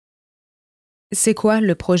C'est quoi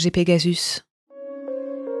le projet Pegasus ?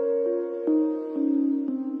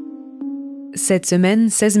 Cette semaine,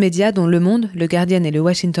 16 médias dont Le Monde, Le Guardian et le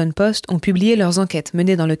Washington Post ont publié leurs enquêtes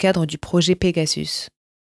menées dans le cadre du projet Pegasus.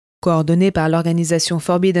 Coordonnés par l'organisation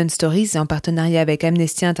Forbidden Stories et en partenariat avec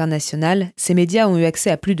Amnesty International, ces médias ont eu accès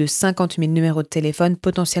à plus de 50 000 numéros de téléphone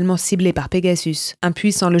potentiellement ciblés par Pegasus, un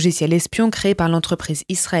puissant logiciel espion créé par l'entreprise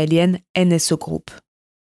israélienne NSO Group.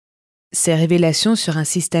 Ces révélations sur un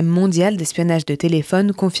système mondial d'espionnage de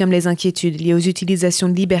téléphone confirment les inquiétudes liées aux utilisations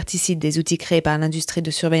liberticides des outils créés par l'industrie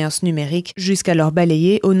de surveillance numérique, jusqu'alors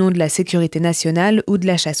balayés au nom de la sécurité nationale ou de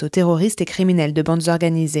la chasse aux terroristes et criminels de bandes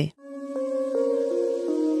organisées.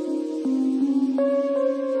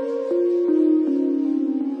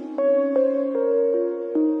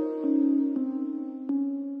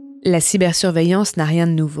 La cybersurveillance n'a rien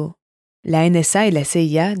de nouveau. La NSA et la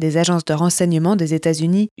CIA, des agences de renseignement des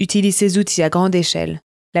États-Unis, utilisent ces outils à grande échelle.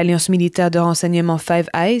 L'Alliance militaire de renseignement Five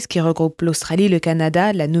Eyes, qui regroupe l'Australie, le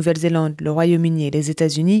Canada, la Nouvelle-Zélande, le Royaume-Uni et les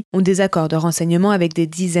États-Unis, ont des accords de renseignement avec des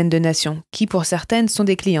dizaines de nations, qui pour certaines sont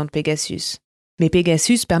des clients de Pegasus. Mais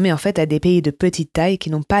Pegasus permet en fait à des pays de petite taille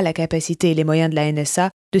qui n'ont pas la capacité et les moyens de la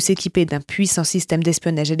NSA de s'équiper d'un puissant système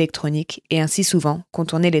d'espionnage électronique et ainsi souvent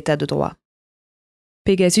contourner l'état de droit.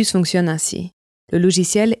 Pegasus fonctionne ainsi. Le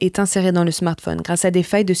logiciel est inséré dans le smartphone grâce à des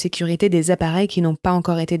failles de sécurité des appareils qui n'ont pas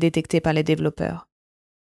encore été détectées par les développeurs.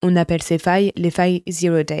 On appelle ces failles les failles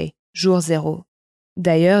Zero Day, jour zéro.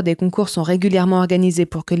 D'ailleurs, des concours sont régulièrement organisés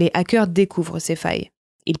pour que les hackers découvrent ces failles.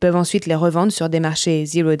 Ils peuvent ensuite les revendre sur des marchés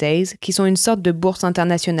Zero Days, qui sont une sorte de bourse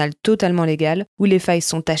internationale totalement légale, où les failles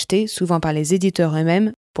sont achetées, souvent par les éditeurs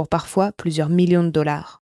eux-mêmes, pour parfois plusieurs millions de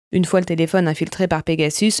dollars. Une fois le téléphone infiltré par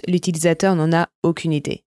Pegasus, l'utilisateur n'en a aucune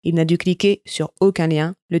idée. Il n'a dû cliquer sur aucun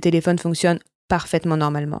lien, le téléphone fonctionne parfaitement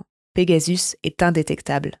normalement. Pegasus est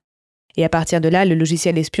indétectable. Et à partir de là, le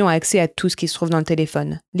logiciel espion a accès à tout ce qui se trouve dans le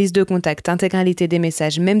téléphone. Liste de contacts, intégralité des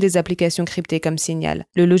messages, même des applications cryptées comme Signal.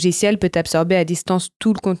 Le logiciel peut absorber à distance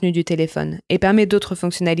tout le contenu du téléphone et permet d'autres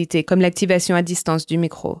fonctionnalités comme l'activation à distance du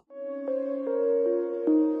micro.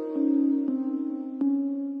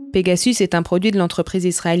 Pegasus est un produit de l'entreprise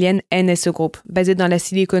israélienne NSO Group, basée dans la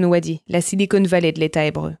Silicon Wadi, la Silicon Valley de l'État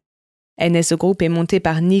hébreu. NSO Group est monté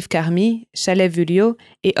par Niv Karmi, Shalev Vulio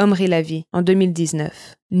et Omri Lavi en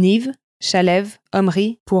 2019. Niv, Shalev,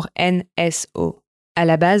 Omri pour NSO. À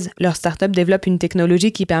la base, leur start-up développe une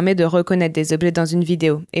technologie qui permet de reconnaître des objets dans une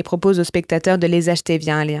vidéo et propose aux spectateurs de les acheter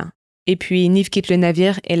via un lien. Et puis Niv quitte le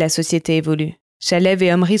navire et la société évolue. Shalev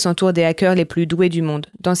et Omri s'entourent des hackers les plus doués du monde,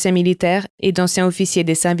 d'anciens militaires et d'anciens officiers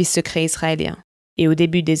des services secrets israéliens. Et au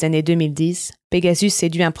début des années 2010, Pegasus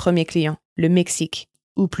séduit un premier client, le Mexique,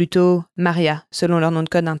 ou plutôt Maria, selon leur nom de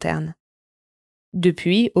code interne.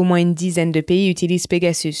 Depuis, au moins une dizaine de pays utilisent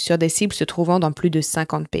Pegasus sur des cibles se trouvant dans plus de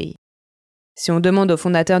 50 pays. Si on demande aux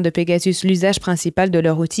fondateurs de Pegasus l'usage principal de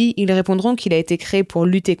leur outil, ils répondront qu'il a été créé pour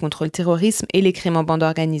lutter contre le terrorisme et les crimes en bande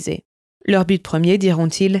organisée. Leur but premier,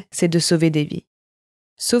 diront-ils, c'est de sauver des vies.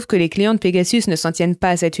 Sauf que les clients de Pegasus ne s'en tiennent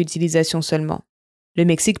pas à cette utilisation seulement. Le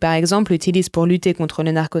Mexique, par exemple, l'utilise pour lutter contre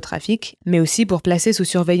le narcotrafic, mais aussi pour placer sous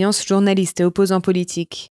surveillance journalistes et opposants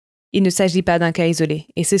politiques. Il ne s'agit pas d'un cas isolé,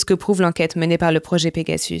 et c'est ce que prouve l'enquête menée par le projet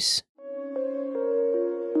Pegasus.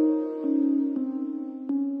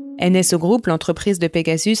 NSO Group, l'entreprise de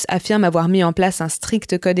Pegasus, affirme avoir mis en place un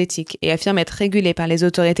strict code éthique et affirme être régulée par les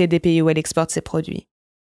autorités des pays où elle exporte ses produits.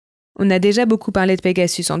 On a déjà beaucoup parlé de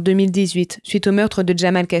Pegasus en 2018, suite au meurtre de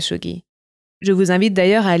Jamal Khashoggi. Je vous invite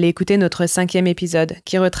d'ailleurs à aller écouter notre 5e épisode,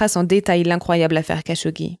 qui retrace en détail l'incroyable affaire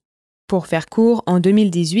Khashoggi. Pour faire court, en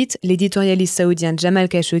 2018, l'éditorialiste saoudien Jamal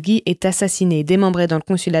Khashoggi est assassiné et démembré dans le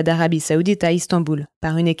consulat d'Arabie Saoudite à Istanbul,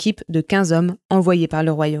 par une équipe de 15 hommes envoyés par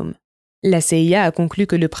le royaume. La CIA a conclu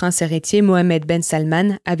que le prince héritier Mohammed Ben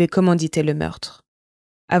Salman avait commandité le meurtre.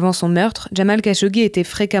 Avant son meurtre, Jamal Khashoggi était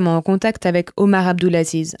fréquemment en contact avec Omar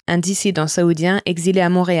Abdulaziz, un dissident saoudien exilé à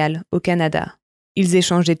Montréal, au Canada. Ils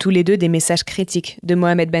échangeaient tous les deux des messages critiques de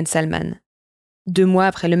Mohammed Ben Salman. 2 mois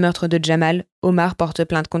après le meurtre de Jamal, Omar porte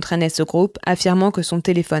plainte contre NSO Group, affirmant que son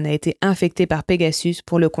téléphone a été infecté par Pegasus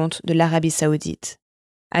pour le compte de l'Arabie Saoudite.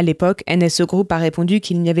 À l'époque, NSO Group a répondu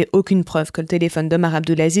qu'il n'y avait aucune preuve que le téléphone d'Omar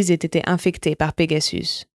Abdulaziz ait été infecté par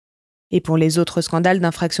Pegasus. Et pour les autres scandales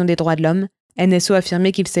d'infraction des droits de l'homme, NSO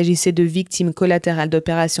affirmait qu'il s'agissait de victimes collatérales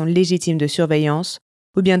d'opérations légitimes de surveillance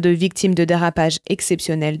ou bien de victimes de dérapages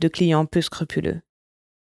exceptionnels de clients peu scrupuleux.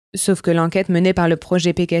 Sauf que l'enquête menée par le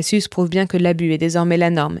projet Pegasus prouve bien que l'abus est désormais la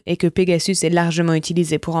norme et que Pegasus est largement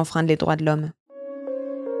utilisé pour enfreindre les droits de l'homme.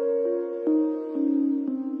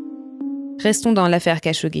 Restons dans l'affaire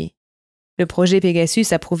Khashoggi. Le projet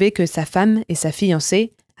Pegasus a prouvé que sa femme et sa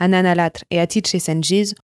fiancée, Hanan Al-Atra et Hatice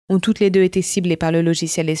Cengiz, ont toutes les deux été ciblées par le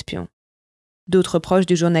logiciel espion. D'autres proches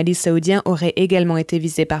du journaliste saoudien auraient également été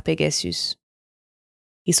visés par Pegasus.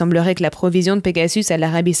 Il semblerait que la provision de Pegasus à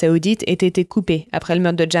l'Arabie saoudite ait été coupée après le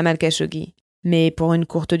meurtre de Jamal Khashoggi, mais pour une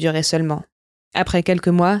courte durée seulement. Après quelques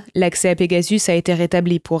mois, l'accès à Pegasus a été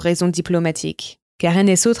rétabli pour raisons diplomatiques, car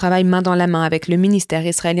NSO travaille main dans la main avec le ministère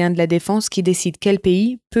israélien de la Défense qui décide quel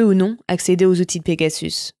pays peut ou non accéder aux outils de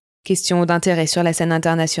Pegasus. Question d'intérêt sur la scène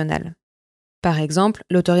internationale. Par exemple,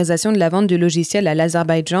 l'autorisation de la vente du logiciel à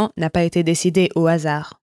l'Azerbaïdjan n'a pas été décidée au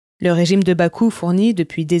hasard. Le régime de Bakou fournit,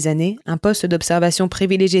 depuis des années, un poste d'observation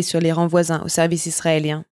privilégié sur les rangs voisins au service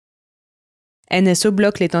israélien. NSO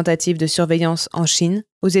bloque les tentatives de surveillance en Chine,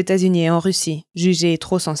 aux États-Unis et en Russie, jugées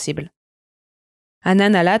trop sensibles.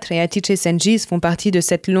 Hanan Al-Atre et Hatice Cengiz font partie de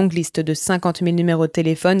cette longue liste de 50 000 numéros de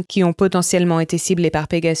téléphone qui ont potentiellement été ciblés par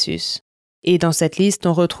Pegasus. Et dans cette liste,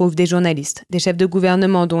 on retrouve des journalistes, des chefs de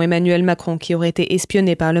gouvernement dont Emmanuel Macron qui auraient été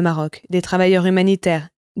espionnés par le Maroc, des travailleurs humanitaires,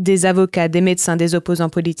 des avocats, des médecins, des opposants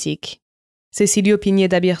politiques. Cecilio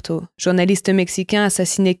Pineda Birto, journaliste mexicain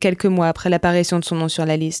assassiné quelques mois après l'apparition de son nom sur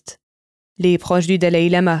la liste. Les proches du Dalai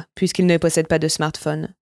Lama, puisqu'il ne possède pas de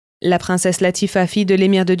smartphone. La princesse Latifa, fille de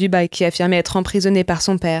l'émir de Dubaï qui affirmait être emprisonnée par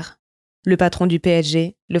son père. Le patron du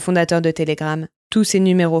PSG, le fondateur de Telegram. Tous ces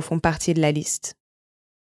numéros font partie de la liste.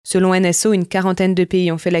 Selon NSO, une quarantaine de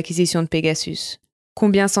pays ont fait l'acquisition de Pegasus.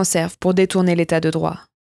 Combien s'en servent pour détourner l'état de droit?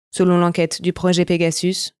 Selon l'enquête du projet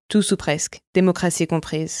Pegasus, tous ou presque, démocratie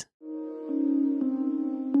comprise.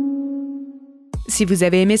 Si vous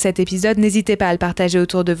avez aimé cet épisode, n'hésitez pas à le partager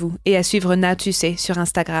autour de vous et à suivre Now Tu sais sur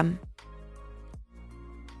Instagram.